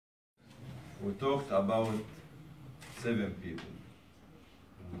we talked about 7 people,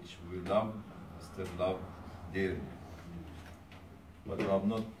 which we love, still love dearly. But we have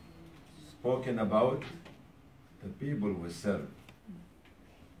not spoken about the people we serve.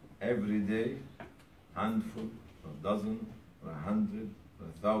 Every day, handful, a dozen, or 100, or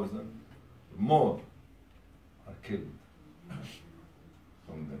 1,000, more are killed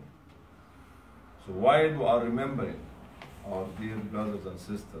from them. So while we are remembering our dear brothers and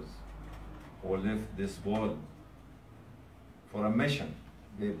sisters who left this world for a mission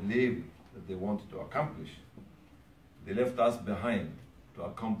they believed that they wanted to accomplish, they left us behind to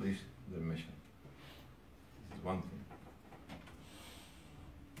accomplish their mission. This is one thing.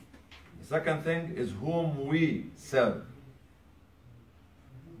 The second thing is whom we serve.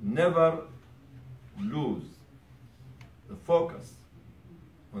 Never lose the focus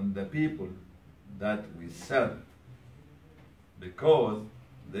on the people that we serve, because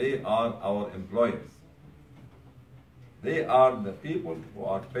they are our employers. They are the people who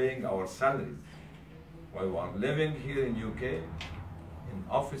are paying our salaries while we are living here in UK, in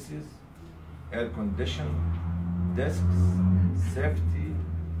offices, air-conditioned, desks, safety,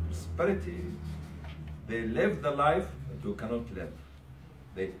 prosperity. They live the life that we cannot live.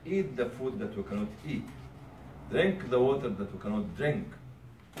 They eat the food that we cannot eat, drink the water that we cannot drink,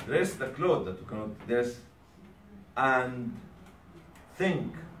 dress the clothes that we cannot dress, and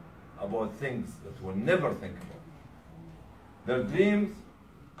think about things that we'll never think about. Their dreams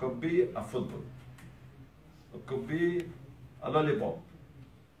could be a football, it could be a lollipop,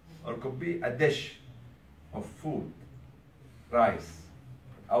 or it could be a dish of food, rice.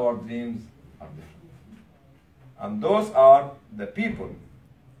 Our dreams are different. And those are the people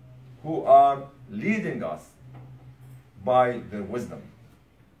who are leading us by their wisdom.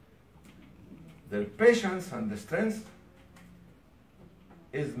 Their patience and the strength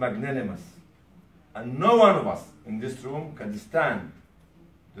is magnanimous. And no one of us in this room can stand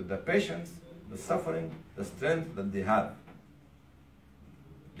to the patience, the suffering, the strength that they have.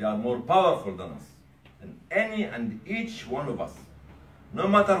 They are more powerful than us. And any and each one of us, no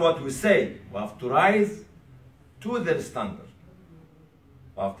matter what we say, we have to rise to their standard.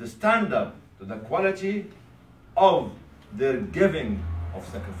 We have to stand up to the quality of their giving of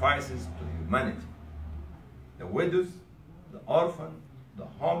sacrifices to humanity. The widows, the orphan, the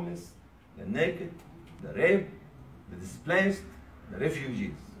homeless, the naked, the raped, the displaced, the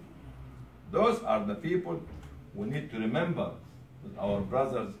refugees. Those are the people we need to remember with our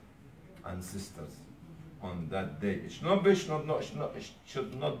brothers and sisters on that day. It should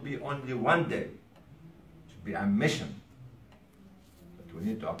not be only one day. It should be a mission that we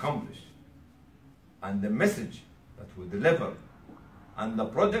need to accomplish. And the message that we deliver, and the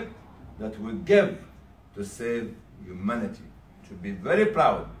project that we give to save humanity. Should be very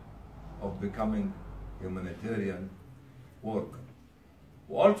proud of becoming humanitarian worker.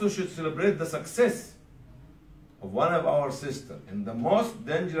 We also should celebrate the success of one of our sisters in the most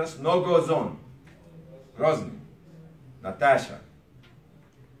dangerous no-go zone, Grozny, Natasha,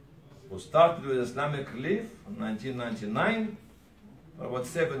 who started with Islamic Relief in 1999 for about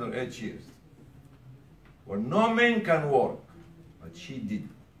 7 or 8 years, where no man can work, but she did.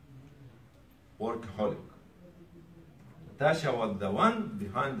 Workaholic. Natasha was the one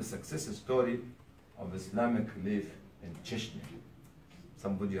behind the success story of Islamic Relief in Chechnya.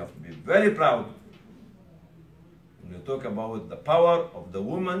 Somebody you have to be very proud of. When you talk about the power of the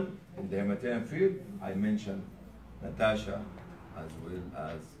woman in the humanitarian field, I mentioned Natasha as well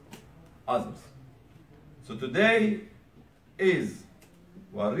as others. So today we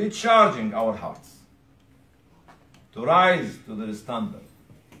are recharging our hearts to rise to the standard.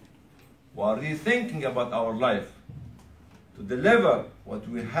 We are rethinking about our life to deliver what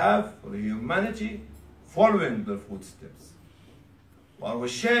we have for humanity, following their footsteps. We are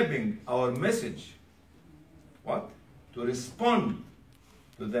shaping our message, to respond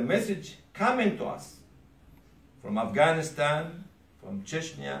to the message coming to us from Afghanistan, from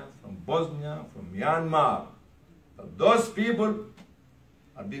Chechnya, from Bosnia, from Myanmar. But those people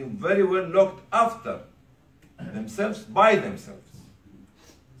are being very well looked after themselves by themselves.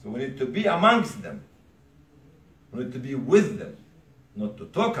 So we need to be amongst them. We need to be with them, not to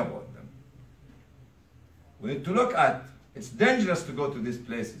talk about them. We need to look at, it's dangerous to go to these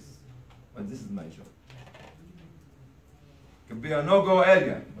places, but this is my job. It could be a no-go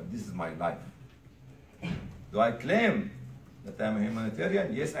area, but this is my life. Do I claim that I'm a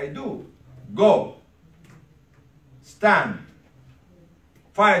humanitarian? Yes, I do. Go. Stand.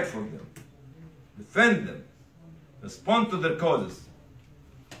 Fight for them. Defend them. Respond to their causes.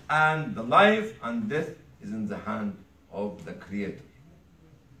 And the life and death is in the hand of the Creator.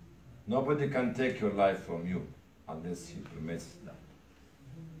 Nobody can take your life from you unless he permits that.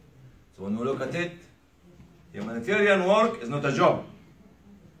 So when we look at it, humanitarian work is not a job.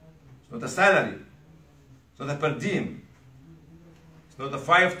 It's not a salary. It's not a per diem. It's not a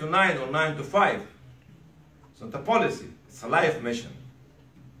 5 to 9 or 9 to 5. It's not a policy. It's a life mission.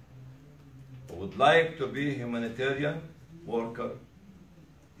 Who would like to be a humanitarian worker,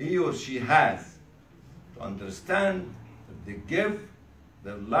 he or she has to understand that they give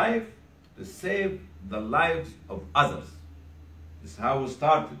their life to save the lives of others. This is how we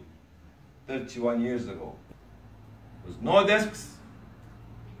started 31 years ago. With no desks,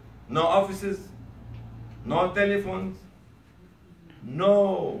 no offices, no telephones,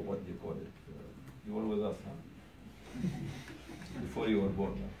 no, what do you call it? You were with us, huh? Before you were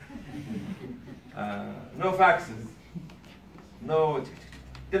born. No faxes, no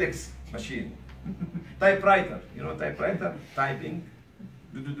telex machine, typewriter, you know typewriter, typing,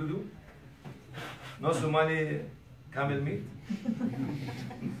 do. No Somali camel meat.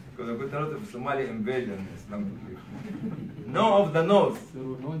 Because I got a lot of Somali invasion in Islamic life. No of the nose. There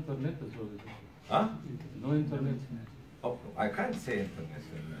was no internet as well. Huh? No internet. Oh, I can't say internet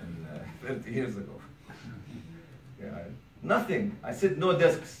in 30 years ago. Yeah, nothing. I said no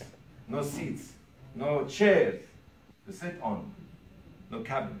desks, no seats, no chairs to sit on, no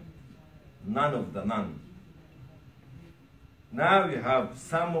cabin. None of the none. Now you have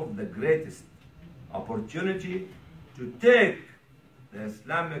some of the greatest opportunity to take the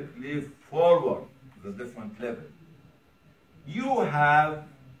Islamic life forward to a different level.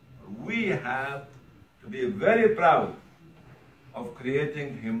 We have to be very proud of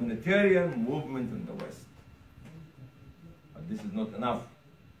creating humanitarian movement in the West. But this is not enough.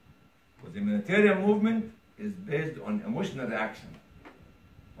 Because the humanitarian movement is based on emotional reaction.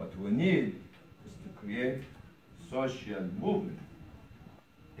 What we need is to create social movement.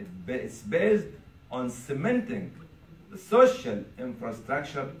 It's based on cementing the social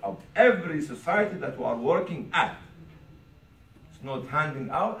infrastructure of every society that we are working at. It's not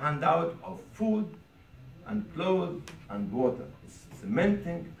handout of food and clothes and water. It's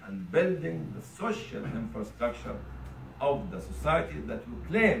cementing and building the social infrastructure of the society that we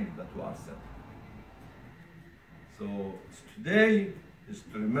claim that we are serving. So today is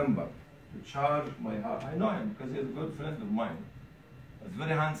to remember, to charge my heart. I know him because he's a good friend of mine. He's a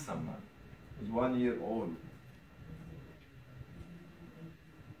very handsome man. He's 1 year old.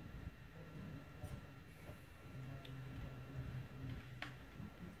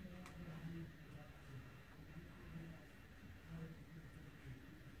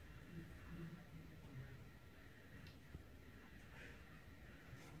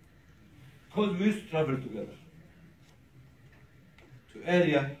 Because we used to travel together to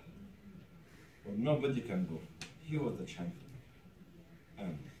area where nobody can go. He was the champion,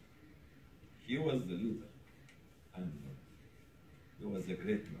 and he was the leader, and he was a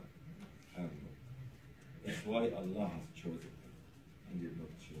great man, and that's why Allah has chosen him, and did not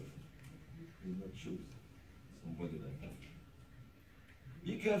choose. He did not choose somebody like that.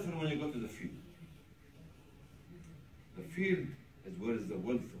 Be careful when you go to the field. The field is where is the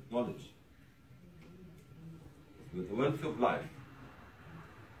wealth of knowledge. With the wealth of life,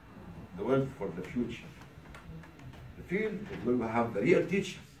 the wealth for the future. The field is where we have the real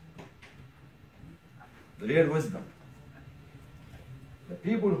teachers, the real wisdom, the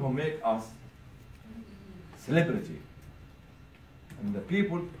people who make us celebrity, and the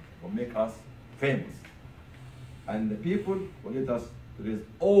people who make us famous, and the people who let us to raise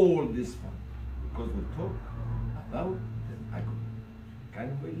all this fun, because we talk about the agony.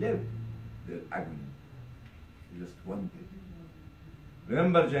 Can we live the agony? Just one day.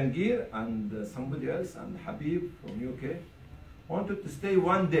 Remember Jangir and somebody else and Habib from UK wanted to stay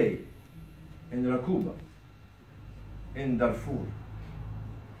one day in Rakuba, in Darfur,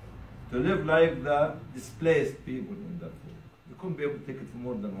 to live like the displaced people in Darfur. You couldn't be able to take it for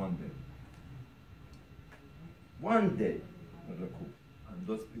more than one day. One day in Rakuba, and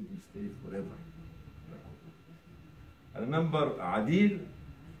those people stay forever in Rakuba. I remember Adil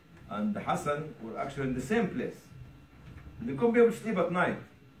and Hassan were actually in the same place. And they couldn't be able to sleep at night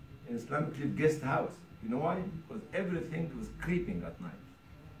in Islamic guest house. You know why? Because everything was creeping at night.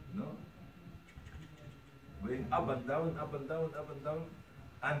 You know? Going up and down, up and down, up and down.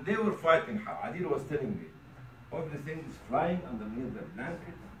 And they were fighting. Adil was telling me, everything is flying underneath the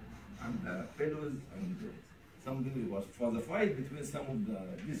blanket and the pillows, and something was for the fight between some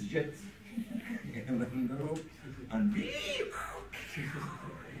of these jets in the room, and beep.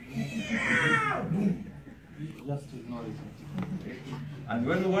 Just ignore it. And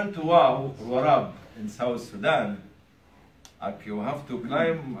when we went to Warab in South Sudan, you have to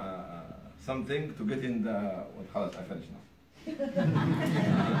climb something to get in the, well, خلاص, I finish now.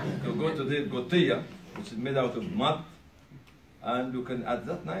 To go to the gotilla, which is made out of mud, and you can at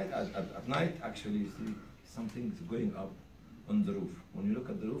night actually see something is going up on the roof. When you look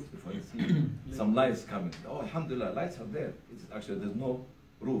at the roof, you can see some lights coming. Oh, alhamdulillah, lights are there. It's actually, there's no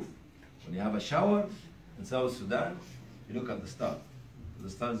roof. When you have a shower in South Sudan, you look at the star. The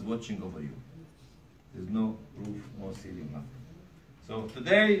star is watching over you. There's no roof, no ceiling, nothing. So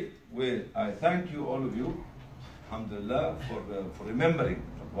today, I thank you, all of you, alhamdulillah, for remembering.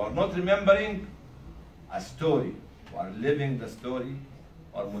 We are not remembering a story. We are living the story,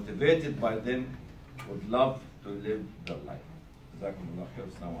 are motivated by them, would love to live their life. جزاكم الله خير.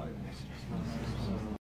 السلام عليكم.